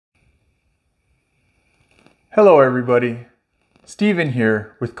Hello everybody, Steven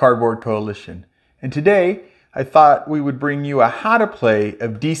here with Cardboard Coalition, and today I thought we would bring you a how to play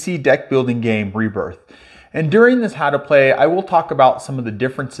of DC deck building game Rebirth. And during this how to play I will talk about some of the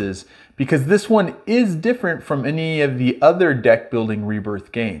differences because this one is different from any of the other deck building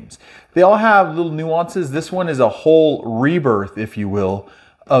Rebirth games. They all have little nuances. This one is a whole rebirth, if you will,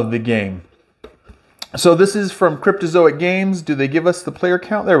 of the game. So this is from Cryptozoic Games. Do they give us the player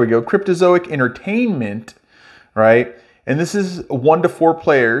count? There we go. Cryptozoic Entertainment, right? And this is 1 to 4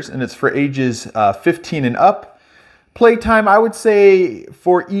 players, and it's for ages 15 and up. Playtime, I would say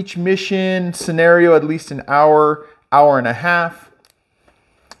for each mission scenario, at least an hour, hour and a half.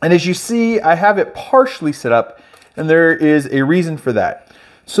 And as you see, I have it partially set up, and there is a reason for that.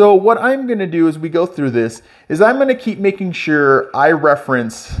 So what I'm going to do as we go through this is I'm going to keep making sure I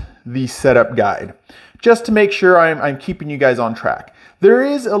reference the setup guide, just to make sure I'm keeping you guys on track. There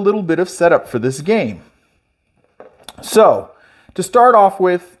is a little bit of setup for this game. So, to start off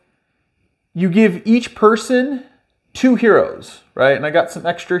with, you give each person 2 heroes, right? And I got some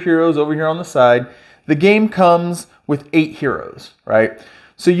extra heroes over here on the side. The game comes with 8 heroes, right?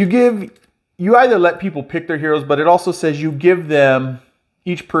 So you either let people pick their heroes, but it also says you give them,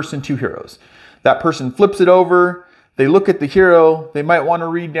 each person, 2 heroes. That person flips it over, they look at the hero, they might want to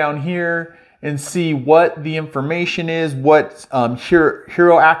read down here and see what the information is, what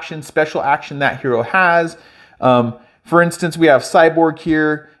hero action, special action that hero has. For instance, we have Cyborg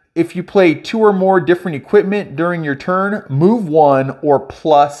here. If you play 2 or more different equipment during your turn, move 1 or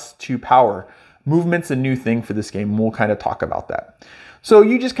plus 2 power. Movement's a new thing for this game, and we'll kind of talk about that. So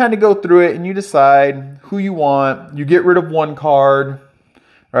you just kind of go through it and you decide who you want. You get rid of 1 card,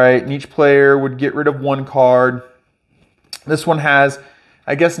 right? And each player would get rid of 1 card. This one has,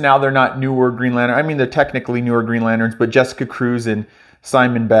 I guess now they're not newer Green Lantern. I mean, they're technically newer Green Lanterns, but Jessica Cruz and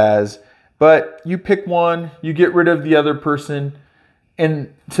Simon Baz. But you pick one, you get rid of the other person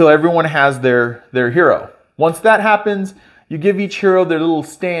until everyone has their hero. Once that happens, you give each hero their little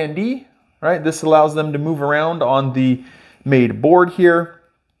standee, right? This allows them to move around on the made board here.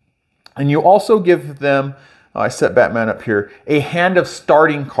 And you also give them, I set Batman up here, a hand of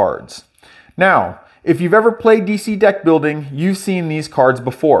starting cards. Now, if you've ever played DC deck building, you've seen these cards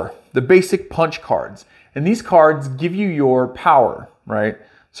before, the basic punch cards. And these cards give you your power, right?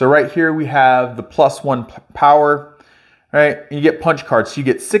 So right here we have the +1 power, right? And you get punch cards. So you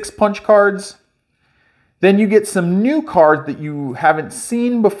get 6 punch cards. Then you get some new cards that you haven't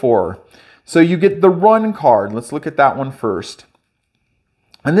seen before. So you get the run card. Let's look at that one first.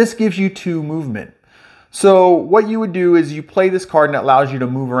 And this gives you 2 movement. So what you would do is you play this card and it allows you to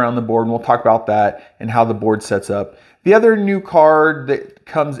move around the board, and we'll talk about that and how the board sets up. The other new card that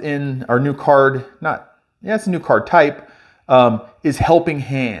comes in, or new card, it's a new card type, is Helping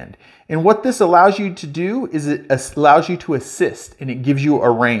Hand. And what this allows you to do is it allows you to assist, and it gives you a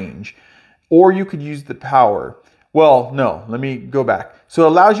range. Or you could use the power. Well, no, let me go back. So it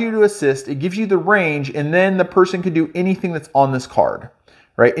allows you to assist, it gives you the range, and then the person can do anything that's on this card.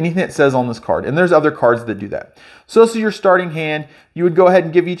 Right? Anything that says on this card. And there's other cards that do that. So this is your starting hand. You would go ahead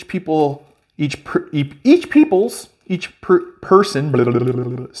and give each person,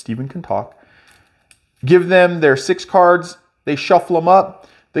 Stephen can talk, give them their 6 cards. They shuffle them up.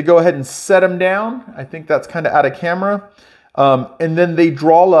 They go ahead and set them down. I think that's kind of out of camera. And then they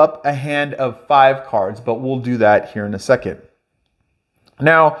draw up a hand of 5 cards, but we'll do that here in a second.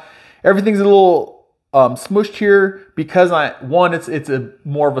 Now, everything's a little smushed here because it's a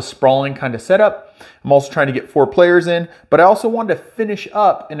more of a sprawling kind of setup. I'm also trying to get 4 players in, but I also wanted to finish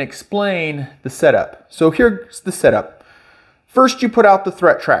up and explain the setup. So here's the setup. First, you put out the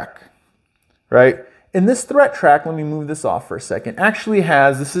threat track, right? And this threat track, let me move this off for a second, actually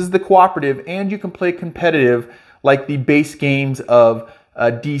this is the cooperative, and you can play competitive like the base games of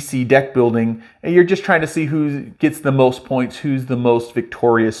DC deck building. And you're just trying to see who gets the most points, who's the most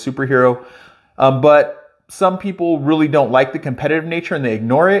victorious superhero. But some people really don't like the competitive nature and they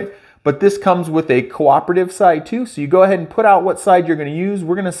ignore it. But this comes with a cooperative side too. So you go ahead and put out what side you're going to use.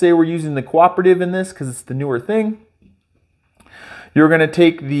 We're going to say we're using the cooperative in this because it's the newer thing. You're going to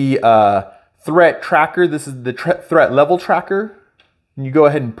take the threat tracker. This is the threat level tracker. And you go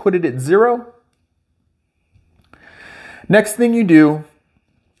ahead and put it at 0. Next thing you do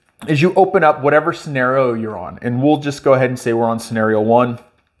is you open up whatever scenario you're on. And we'll just go ahead and say we're on scenario 1.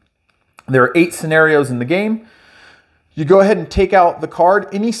 There are 8 scenarios in the game. You go ahead and take out the card.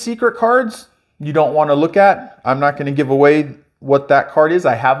 Any secret cards you don't want to look at. I'm not going to give away what that card is.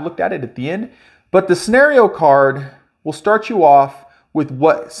 I have looked at it at the end. But the scenario card will start you off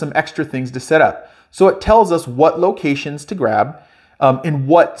with some extra things to set up. So it tells us what locations to grab and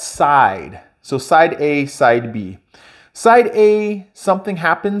what side So side A, side B. Side A, something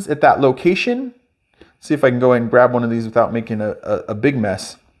happens at that location. See if I can go ahead and grab one of these without making a big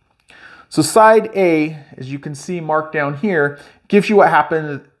mess. So side A, as you can see marked down here, gives you what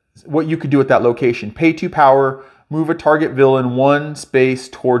happened, what you could do at that location. Pay 2 power, move a target villain 1 space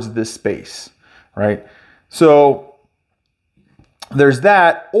towards this space, right? So there's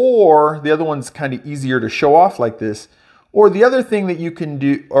that, or the other one's kind of easier to show off like this. Or the other thing that you can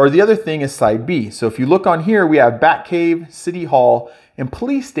do, or the other thing is side B. So if you look on here, we have Batcave, City Hall, and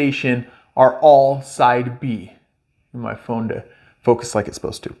Police Station are all side B. My phone to focus like it's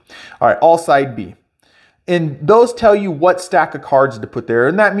supposed to. All right, all side B. And those tell you what stack of cards to put there.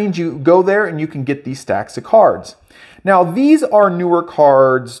 And that means you go there and you can get these stacks of cards. Now, these are newer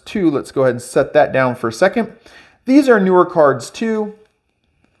cards too. Let's go ahead and set that down for a second. These are newer cards too.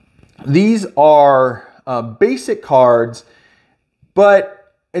 These are basic cards,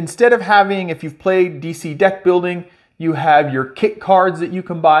 but instead of having, if you've played DC deck building, you have your kit cards that you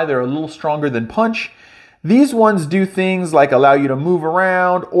can buy. They're a little stronger than punch. These ones do things like allow you to move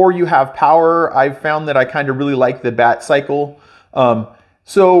around, or you have power. I've found that I kind of really like the bat cycle.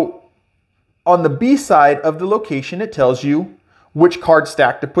 So on the B side of the location, it tells you which card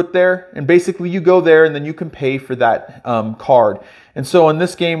stack to put there. And basically you go there and then you can pay for that card. And so in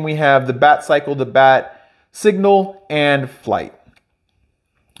this game, we have the bat cycle, the bat signal, and flight.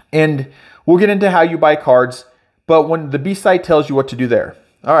 And we'll get into how you buy cards, but when the B side tells you what to do there.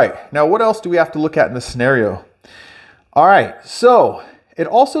 All right, now what else do we have to look at in this scenario? All right, so it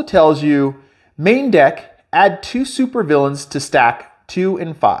also tells you main deck, add 2 supervillains to stack 2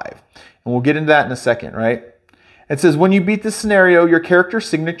 and 5. And we'll get into that in a second, right? It says when you beat this scenario, your character's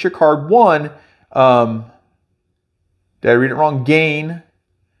signature card 1, did I read it wrong? Gain,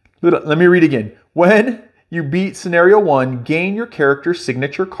 let me read again. When you beat scenario 1, gain your character's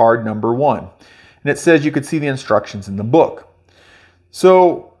signature card number 1. And it says you could see the instructions in the book.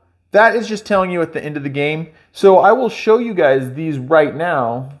 So that is just telling you at the end of the game. So I will show you guys these right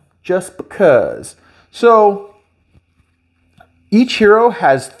now just because. So each hero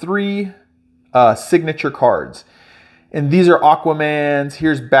has 3 signature cards. And these are Aquaman's,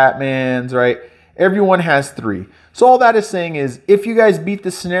 here's Batman's, right? Everyone has 3. So all that is saying is if you guys beat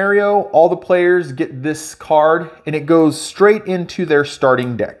the scenario, all the players get this card and it goes straight into their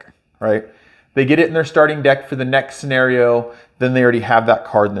starting deck, right? They get it in their starting deck for the next scenario, then they already have that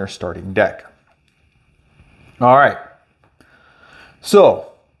card in their starting deck. All right. So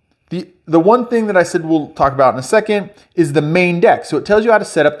the one thing that I said we'll talk about in a second is the main deck. So it tells you how to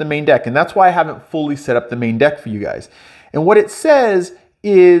set up the main deck, and that's why I haven't fully set up the main deck for you guys. And what it says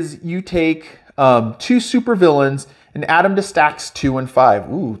is you take 2 supervillains and add them to stacks 2 and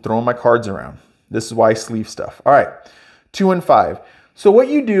 5. Ooh, throwing my cards around. This is why I sleeve stuff. All right, 2 and 5. So what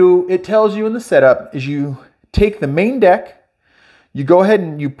you do, it tells you in the setup, is you take the main deck, you go ahead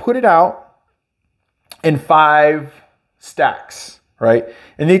and you put it out in 5 stacks, right?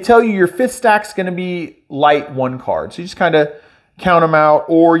 And they tell you your 5th stack's going to be light 1 card. So you just kind of count them out,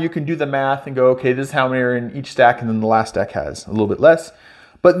 or you can do the math and go, okay, this is how many are in each stack, and then the last stack has a little bit less.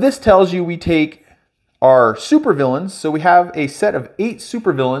 But this tells you we take our supervillains. So we have a set of 8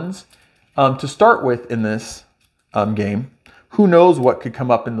 supervillains to start with in this game. Who knows what could come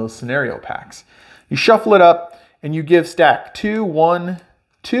up in those scenario packs. You shuffle it up and you give stack 2, 1,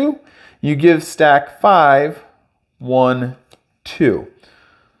 2. You give stack 5, 1, 2.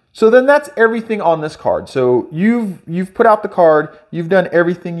 So then that's everything on this card. So you've put out the card, you've done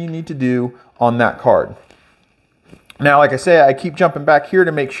everything you need to do on that card. Now, like I say, I keep jumping back here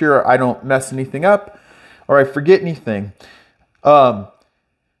to make sure I don't mess anything up or I forget anything.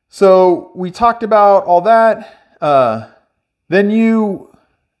 So we talked about all that. Then you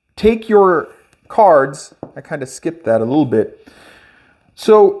take your cards. I kind of skipped that a little bit.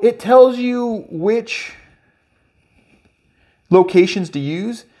 So it tells you which locations to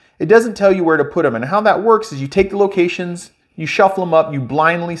use. It doesn't tell you where to put them. And how that works is you take the locations, you shuffle them up, you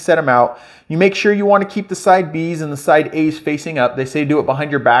blindly set them out. You make sure you want to keep the side B's and the side A's facing up. They say do it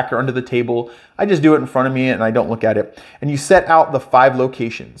behind your back or under the table. I just do it in front of me and I don't look at it. And you set out the 5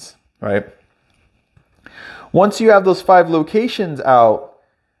 locations, right? Once you have those 5 locations out,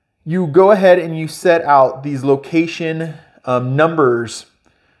 you go ahead and you set out these location numbers,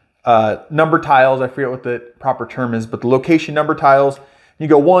 number tiles. I forget what the proper term is, but the location number tiles. You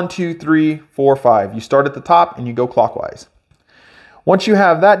go 1, 2, 3, 4, 5. You start at the top and you go clockwise. Once you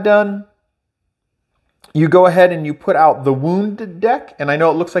have that done, you go ahead and you put out the wound deck. And I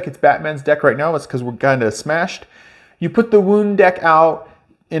know it looks like it's Batman's deck right now. It's because we're kind of smashed. You put the wound deck out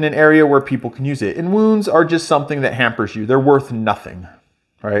in an area where people can use it. And wounds are just something that hampers you. They're worth nothing,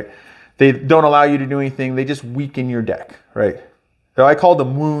 right? They don't allow you to do anything. They just weaken your deck, right? So I called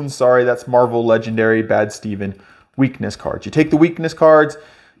them wounds. Sorry, that's Marvel Legendary, Bad Steven, weakness cards. You take the weakness cards,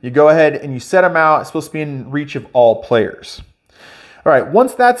 you go ahead and you set them out. It's supposed to be in reach of all players. All right,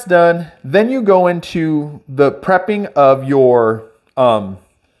 once that's done, then you go into the prepping of your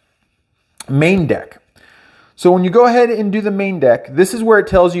main deck. So when you go ahead and do the main deck, this is where it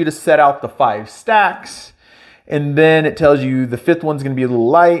tells you to set out the 5 stacks. And then it tells you the 5th one's going to be a little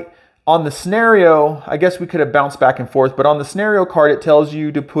light. On the scenario, I guess we could have bounced back and forth, but on the scenario card, it tells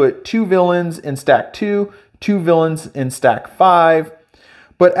you to put 2 villains in stack 2, 2 villains in stack 5.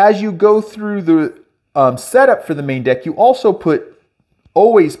 But as you go through the setup for the main deck, you also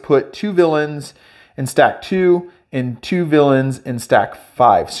always put 2 villains in stack 2 and 2 villains in stack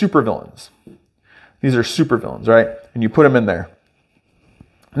 5, super villains. These are super villains, right? And you put them in there.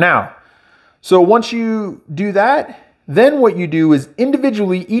 Now, so once you do that, then what you do is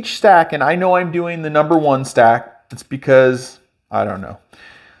individually each stack, and I know I'm doing the number 1 stack. It's because, I don't know.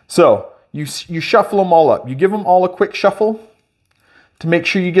 So you shuffle them all up. You give them all a quick shuffle to make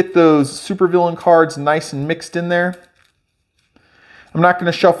sure you get those supervillain cards nice and mixed in there. I'm not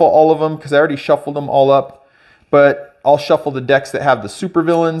going to shuffle all of them because I already shuffled them all up, but I'll shuffle the decks that have the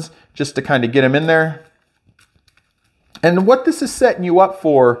supervillains just to kind of get them in there. And what this is setting you up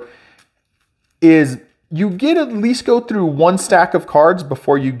for is you get at least go through 1 stack of cards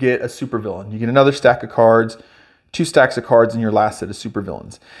before you get a supervillain. You get another stack of cards, 2 stacks of cards, and your last set of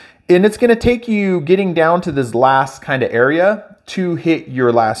supervillains. And it's going to take you getting down to this last kind of area to hit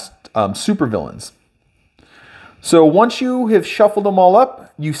your last supervillains. So once you have shuffled them all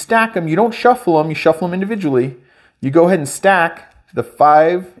up, you stack them. You don't shuffle them. You shuffle them individually. You go ahead and stack the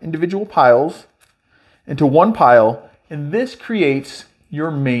 5 individual piles into 1 pile, and this creates your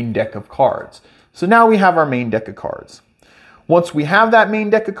main deck of cards. So now we have our main deck of cards. Once we have that main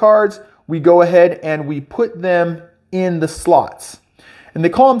deck of cards, we go ahead and we put them in the slots. And they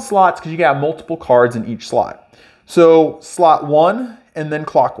call them slots because you got multiple cards in each slot. So slot 1 and then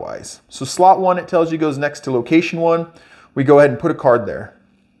clockwise. So slot 1, it tells you goes next to location 1. We go ahead and put a card there.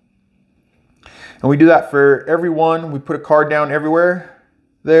 And we do that for every one. We put a card down everywhere.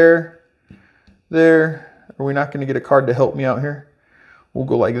 There. Are we not going to get a card to help me out here? We'll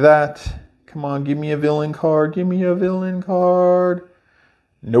go like that. Come on, give me a villain card. Give me a villain card.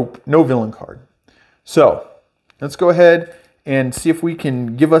 Nope, no villain card. So let's go ahead and see if we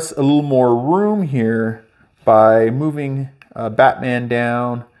can give us a little more room here by moving Batman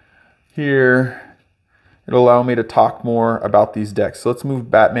down here. It'll allow me to talk more about these decks. So let's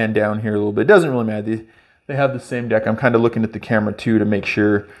move Batman down here a little bit. It doesn't really matter. They have the same deck. I'm kind of looking at the camera too to make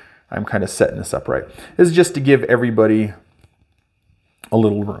sure I'm kind of setting this up right. This is just to give everybody a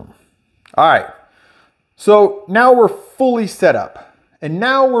little room. All right, so now we're fully set up and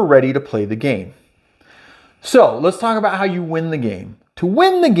now we're ready to play the game. So let's talk about how you win the game. To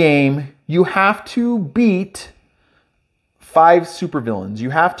win the game, you have to beat 5 supervillains. You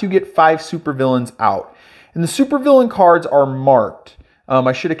have to get 5 supervillains out. And the supervillain cards are marked.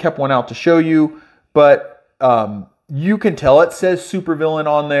 I should have kept one out to show you, but you can tell it says supervillain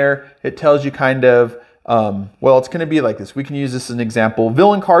on there. It tells you kind of, well, it's going to be like this. We can use this as an example.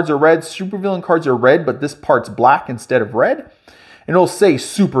 Villain cards are red, supervillain cards are red, but this part's black instead of red. And it'll say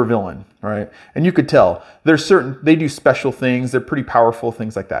supervillain, right? And you could tell there's they do special things. They're pretty powerful,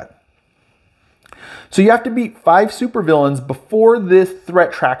 things like that. So you have to beat 5 supervillains before this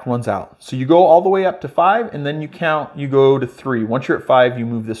threat track runs out. So you go all the way up to 5 and then you count, you go to 3. Once you're at 5, you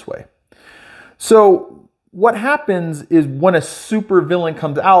move this way. So what happens is when a supervillain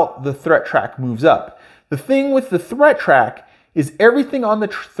comes out, the threat track moves up. The thing with the threat track is everything on the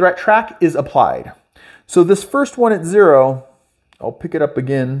threat track is applied. So this first one at 0, I'll pick it up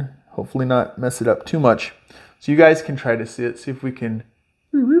again, hopefully not mess it up too much. So you guys can try to see it, see if we can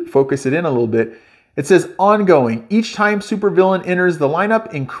focus it in a little bit. It says ongoing. Each time supervillain enters the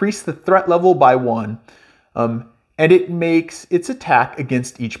lineup, increase the threat level by 1. And it makes its attack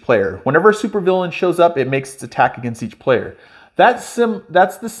against each player. Whenever a supervillain shows up, it makes its attack against each player. That's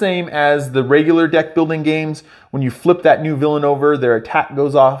the same as the regular deck building games. When you flip that new villain over, their attack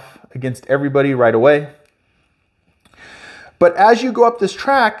goes off against everybody right away. But as you go up this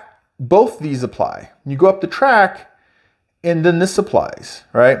track, both these apply. You go up the track, and then this applies,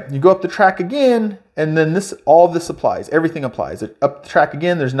 right? You go up the track again, and then all this applies. Everything applies. Up the track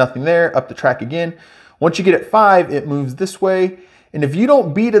again, there's nothing there. Up the track again. Once you get at 5, it moves this way. And if you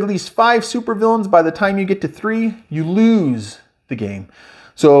don't beat at least 5 supervillains by the time you get to 3, you lose the game.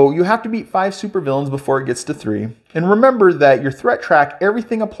 So you have to beat 5 supervillains before it gets to 3. And remember that your threat track,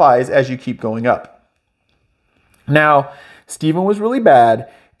 everything applies as you keep going up. Now, Steven was really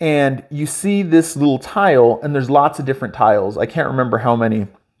bad, and you see this little tile, and there's lots of different tiles. I can't remember how many,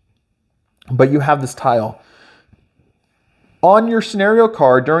 but you have this tile. On your scenario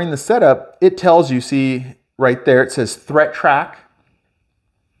card during the setup, it tells you, see right there, it says threat track.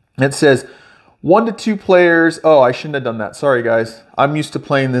 It says 1 to 2 players. Oh, I shouldn't have done that. Sorry, guys. I'm used to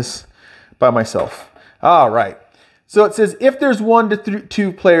playing this by myself. All right. So it says if there's 1 to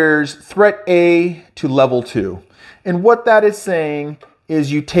 2 players, threat A to level 2. And what that is saying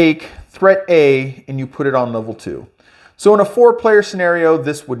is you take threat A and you put it on level 2. So in a 4-player scenario,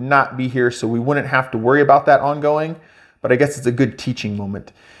 this would not be here, so we wouldn't have to worry about that ongoing, but I guess it's a good teaching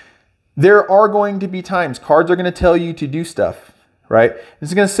moment. There are going to be times cards are going to tell you to do stuff, right?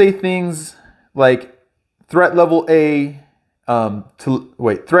 It's going to say things like threat A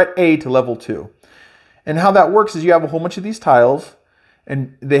to level 2. And how that works is you have a whole bunch of these tiles,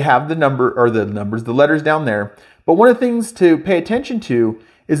 and they have the letters down there. But one of the things to pay attention to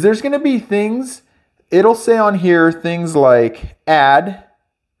is there's going to be things, it'll say on here things like add,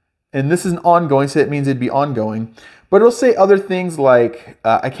 and this is an ongoing, so it means it'd be ongoing. But it'll say other things like,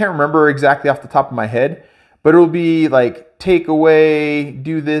 I can't remember exactly off the top of my head, but it'll be like take away,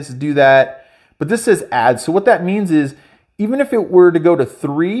 do this, do that. But this says add. So what that means is even if it were to go to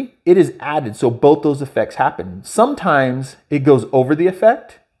 3, it is added. So both those effects happen. Sometimes it goes over the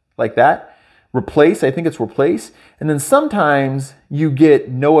effect like that. Replace, I think it's replace. And then sometimes you get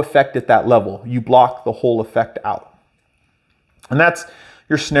no effect at that level. You block the whole effect out. And that's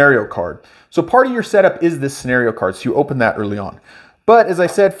your scenario card. So part of your setup is this scenario card. So you open that early on. But as I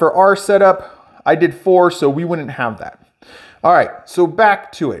said, for our setup, I did 4, so we wouldn't have that. All right, so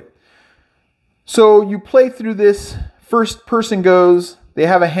back to it. So you play through this. First person goes, they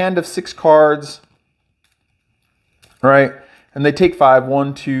have a hand of 6 cards, right? And they take 5,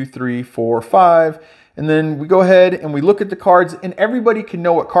 1, 2, 3, 4, 5. And then we go ahead and we look at the cards, and everybody can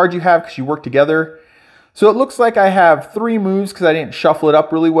know what cards you have because you work together. So it looks like I have 3 moves because I didn't shuffle it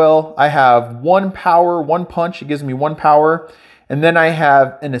up really well. I have 1 power, 1 punch. It gives me 1 power. And then I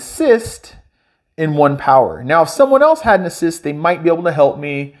have an assist in 1 power. Now, if someone else had an assist, they might be able to help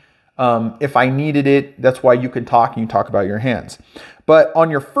me if I needed it. That's why you can talk and you talk about your hands. But on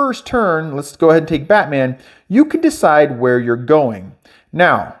your first turn, let's go ahead and take Batman. You can decide where you're going.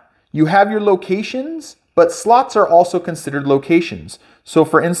 Now, you have your locations, but slots are also considered locations. So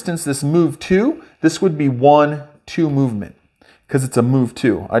for instance, this move 2, this would be 1, 2 movement because it's a move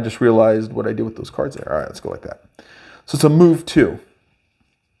 2. I just realized what I did with those cards there. All right, let's go like that. So it's a move 2.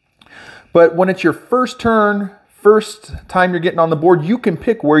 But when it's your first turn, first time you're getting on the board, you can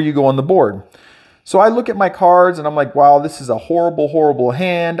pick where you go on the board. So I look at my cards and I'm like, wow, this is a horrible, horrible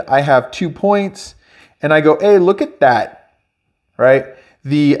hand. I have 2 points. And I go, hey, look at that, right?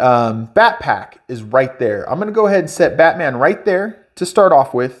 The Bat Pack is right there. I'm going to go ahead and set Batman right there to start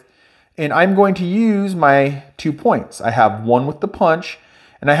off with. And I'm going to use my 2 points. I have 1 with the punch.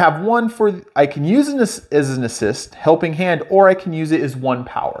 And I have 1 for, I can use it as an assist, helping hand, or I can use it as 1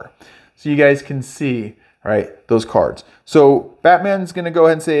 power. So you guys can see, right, those cards. So Batman's going to go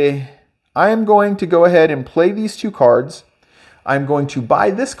ahead and say, I am going to go ahead and play these 2 cards. I'm going to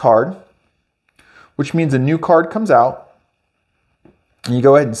buy this card, which means a new card comes out. And you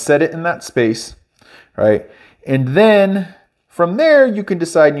go ahead and set it in that space, right? And then from there, you can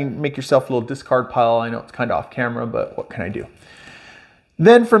decide, you make yourself a little discard pile. I know it's kind of off camera, but what can I do?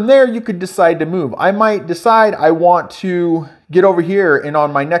 Then from there, you could decide to move. I might decide I want to get over here and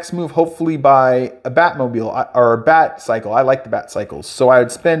on my next move, hopefully buy a Batmobile or a Bat Cycle. I like the Bat Cycles. So I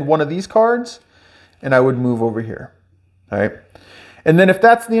would spend 1 of these cards and I would move over here, all right? And then if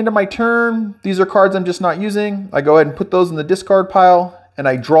that's the end of my turn, these are cards I'm just not using. I go ahead and put those in the discard pile and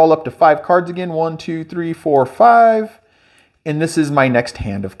I draw up to 5 cards again. 1, 2, 3, 4, 5. And this is my next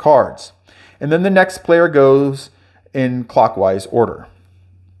hand of cards. And then the next player goes in clockwise order.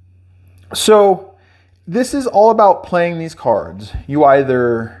 So this is all about playing these cards. You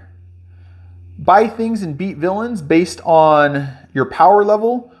either buy things and beat villains based on your power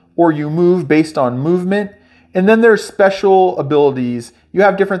level, or you move based on movement. And then there's special abilities. You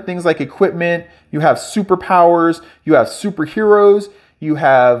have different things like equipment, you have superpowers, you have superheroes, you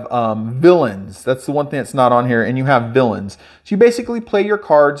have villains. That's the one thing that's not on here, and you have villains. So you basically play your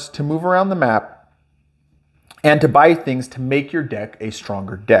cards to move around the map and to buy things to make your deck a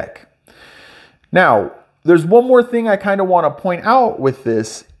stronger deck. Now, there's one more thing I kind of want to point out with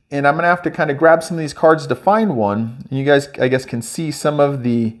this, and I'm going to have to kind of grab some of these cards to find one. And you guys, I guess, can see some of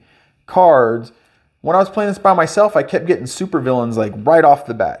the cards. When I was playing this by myself, I kept getting super villains like right off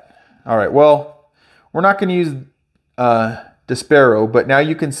the bat. All right, well, we're not going to use Despero, but now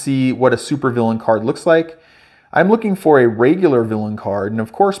you can see what a super villain card looks like. I'm looking for a regular villain card. And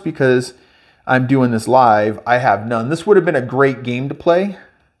of course, because I'm doing this live, I have none. This would have been a great game to play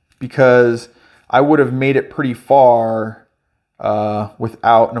because I would have made it pretty far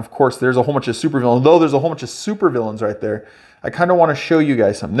without, and of course there's a whole bunch of supervillains. Though there's a whole bunch of supervillains right there, I kind of want to show you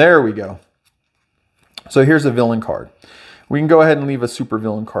guys something. There we go. So here's a villain card. We can go ahead and leave a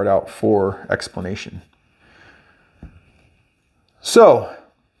supervillain card out for explanation. So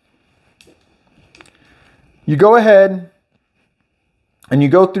you go ahead and you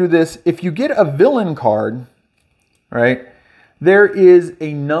go through this. If you get a villain card, right, there is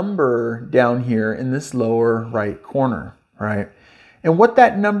a number down here in this lower right corner, right? And what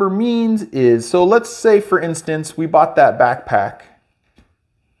that number means is, so let's say for instance, we bought that backpack,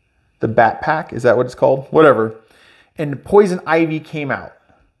 the Batpack, is that what it's called? Whatever. And Poison Ivy came out,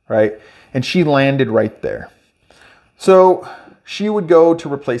 right? And she landed right there. So she would go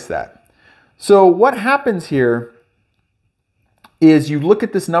to replace that. So what happens here is you look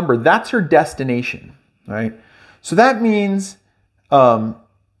at this number, that's her destination, right? So that means on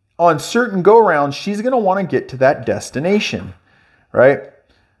certain go-rounds, she's going to want to get to that destination, right?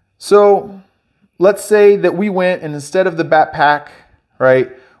 So let's say that we went and instead of the Batpack,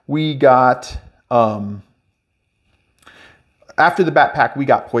 right, we got, after the Batpack, we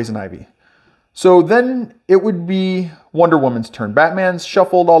got Poison Ivy. So then it would be Wonder Woman's turn. Batman's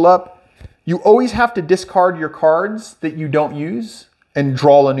shuffled all up. You always have to discard your cards that you don't use and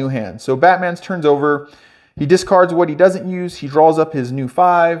draw a new hand. So Batman's turn's over. He discards what he doesn't use. He draws up his new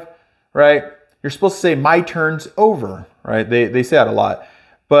 5, right? You're supposed to say, my turn's over, right? They say that a lot.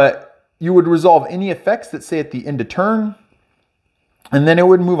 But you would resolve any effects that say at the end of turn, and then it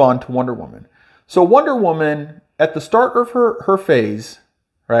would move on to Wonder Woman. So Wonder Woman, at the start of her phase,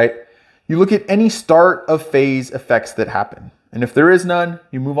 right? You look at any start of phase effects that happen. And if there is none,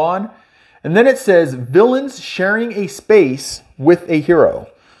 you move on. And then it says villains sharing a space with a hero.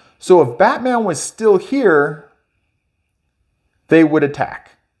 So if Batman was still here, they would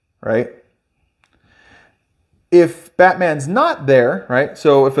attack, right? If Batman's not there, right?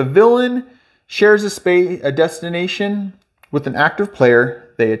 So if a villain shares a space, a destination with an active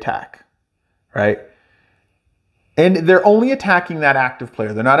player, they attack, right? And they're only attacking that active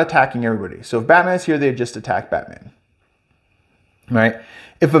player. They're not attacking everybody. So if Batman's here, they just attack Batman, right?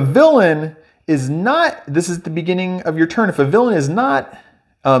 If a villain is not, this is the beginning of your turn. If a villain is not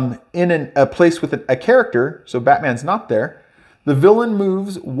in a place with a character, so Batman's not there, the villain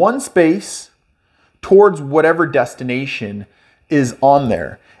moves one space towards whatever destination is on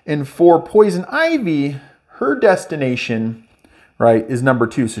there. And for Poison Ivy, her destination, right, is number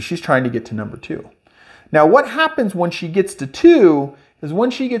 2. So she's trying to get to number 2. Now what happens when she gets to 2 is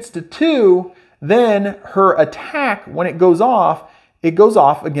when she gets to 2, then her attack, when it goes off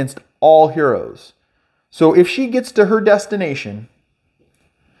against all heroes. So if she gets to her destination,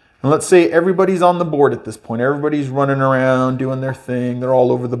 and let's say everybody's on the board at this point, everybody's running around doing their thing, they're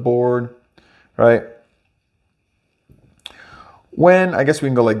all over the board, right? When, I guess we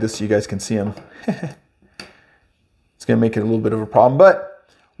can go like this so you guys can see them. It's going to make it a little bit of a problem. But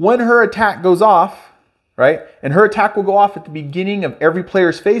when her attack goes off, right? And her attack will go off at the beginning of every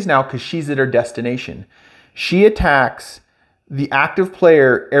player's phase now because she's at her destination. She attacks the active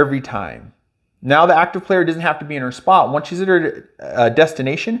player every time. Now the active player doesn't have to be in her spot. Once she's at her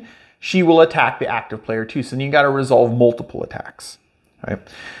destination, she will attack the active player too. So then you got to resolve multiple attacks, right?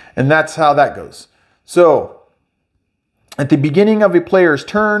 And that's how that goes. So at the beginning of a player's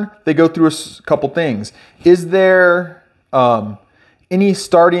turn, they go through a couple things. Is there any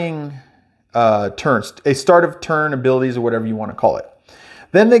starting turns, a start of turn abilities or whatever you want to call it?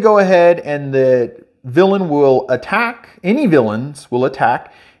 Then they go ahead and the villain will attack, any villains will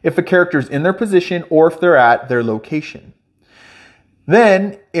attack if a character is in their position or if they're at their location.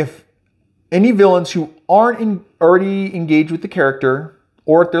 Then if any villains who aren't already engaged with the character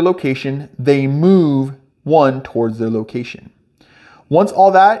or at their location, they move one towards their location. Once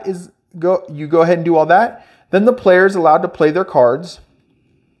all that is you go ahead and do all that, then the player is allowed to play their cards.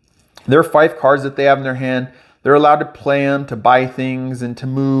 There are 5 cards that they have in their hand. They're allowed to play them, to buy things, and to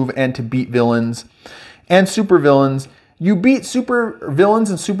move, and to beat villains and super villains. You beat super villains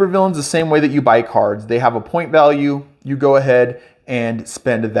and super villains the same way that you buy cards. They have a point value. You go ahead and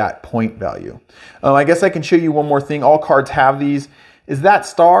spend that point value. I guess I can show you one more thing. All cards have these. Is that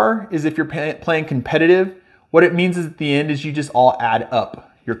star is if you're playing competitive. What it means is at the end is you just all add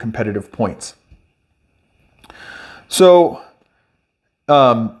up your competitive points. So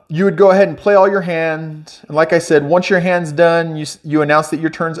you would go ahead and play all your hands. And like I said, once your hand's done, you announce that your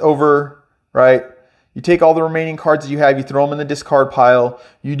turn's over, right? You take all the remaining cards that you have, you throw them in the discard pile.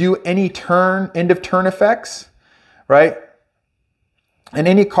 You do any end of turn effects. right? And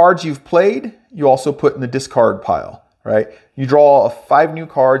any cards you've played, you also put in the discard pile, right? You draw 5 new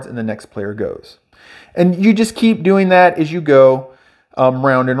cards and the next player goes. And you just keep doing that as you go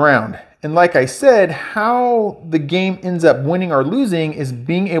round and round. And like I said, how the game ends up winning or losing is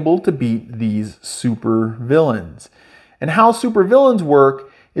being able to beat these super villains. And how super villains work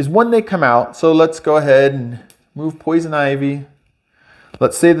is when they come out. So let's go ahead and move Poison Ivy.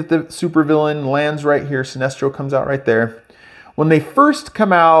 Let's say that the super villain lands right here. Sinestro comes out right there. When they first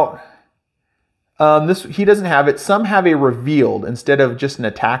come out, he doesn't have it. Some have a revealed instead of just an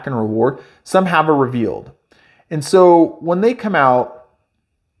attack and reward. Some have a revealed. And so when they come out,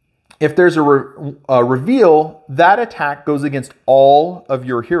 if there's a reveal, that attack goes against all of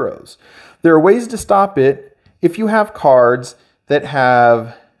your heroes. There are ways to stop it if you have cards that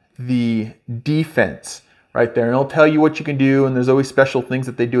have the defense right there. And it'll tell you what you can do, and there's always special things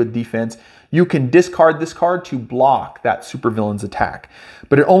that they do with defense. You can discard this card to block that supervillain's attack.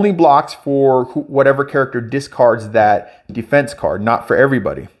 But it only blocks for whatever character discards that defense card, not for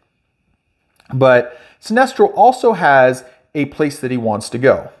everybody. But Sinestro also has a place that he wants to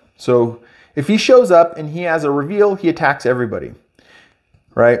go. So if he shows up and he has a reveal, he attacks everybody,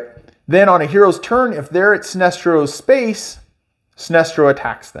 right? Then on a hero's turn, if they're at Sinestro's space, Sinestro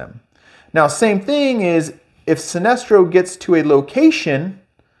attacks them. Now, same thing is if Sinestro gets to a location,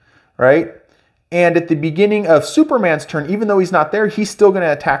 right? And at the beginning of Superman's turn, even though he's not there, he's still going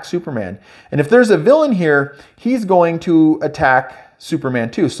to attack Superman. And if there's a villain here, he's going to attack Superman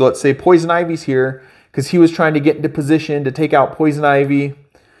too. So let's say Poison Ivy's here because he was trying to get into position to take out Poison Ivy,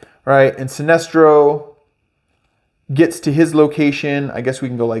 right? And Sinestro gets to his location. I guess we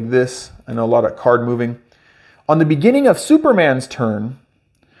can go like this. I know a lot of card moving. On the beginning of Superman's turn,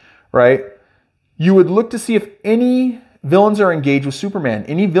 right, you would look to see if any villains are engaged with Superman.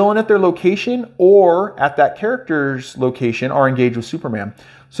 Any villain at their location or at that character's location are engaged with Superman.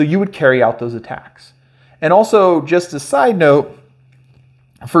 So you would carry out those attacks. And also, just a side note,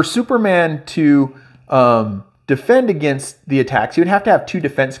 for Superman to defend against the attacks, he would have to have 2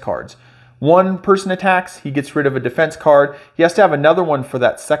 defense cards. One person attacks, he gets rid of a defense card. He has to have another one for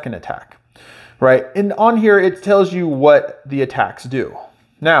that second attack, right? And on here, it tells you what the attacks do.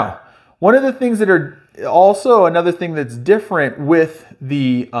 Now, one of the things that are also another thing that's different with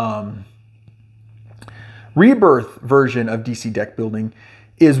the Rebirth version of DC deck building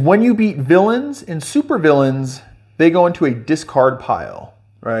is when you beat villains and supervillains, they go into a discard pile,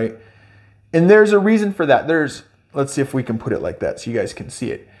 right? And there's a reason for that. Let's see if we can put it like that so you guys can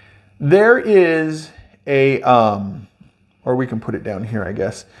see it. There is a, or we can put it down here, I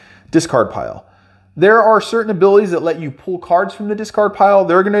guess, discard pile. There are certain abilities that let you pull cards from the discard pile.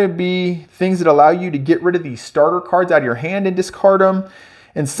 There are going to be things that allow you to get rid of these starter cards out of your hand and discard them.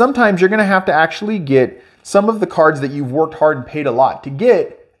 And sometimes you're going to have to actually get some of the cards that you've worked hard and paid a lot to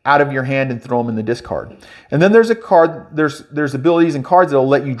get out of your hand and throw them in the discard. And then there's abilities and cards that will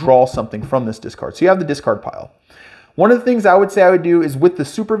let you draw something from this discard. So you have the discard pile. One of the things I would say I would do is with the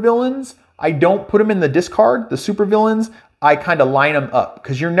supervillains, I don't put them in the discard. The supervillains, I kind of line them up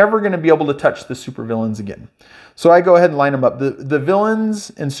because you're never going to be able to touch the supervillains again. So I go ahead and line them up. The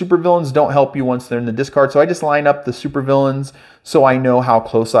villains and supervillains don't help you once they're in the discard. So I just line up the supervillains so I know how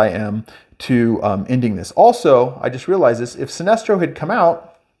close I am to ending this. Also, I just realized this. If Sinestro had come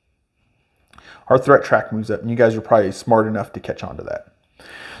out, our threat track moves up, and you guys are probably smart enough to catch on to that.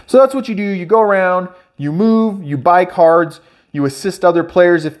 So that's what you do. You go around, you move, you buy cards, you assist other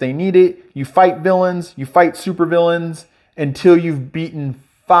players if they need it, you fight villains, you fight supervillains until you've beaten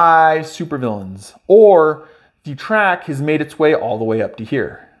 5 supervillains, or the track has made its way all the way up to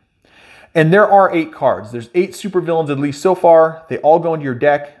here. And there are 8 cards. There's 8 supervillains at least so far. They all go into your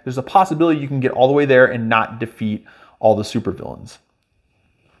deck. There's a possibility you can get all the way there and not defeat all the supervillains.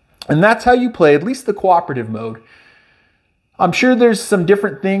 And that's how you play, at least the cooperative mode. I'm sure there's some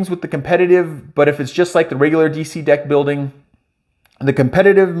different things with the competitive, but if it's just like the regular DC deck building, the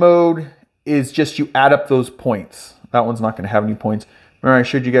competitive mode is just you add up those points. That one's not going to have any points. Remember I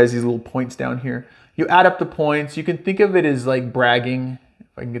showed you guys these little points down here? You add up the points. You can think of it as like bragging.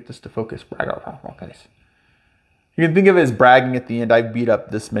 If I can get this to focus. You can think of it as bragging at the end. I beat up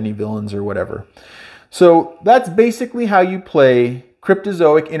this many villains or whatever. So that's basically how you play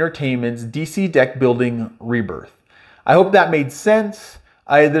Cryptozoic Entertainment's DC deck building Rebirth. I hope that made sense.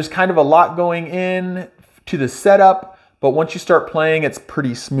 There's kind of a lot going in to the setup, but once you start playing, it's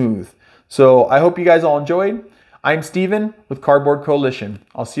pretty smooth. So I hope you guys all enjoyed. I'm Steven with Cardboard Coalition.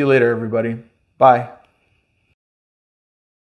 I'll see you later, everybody. Bye.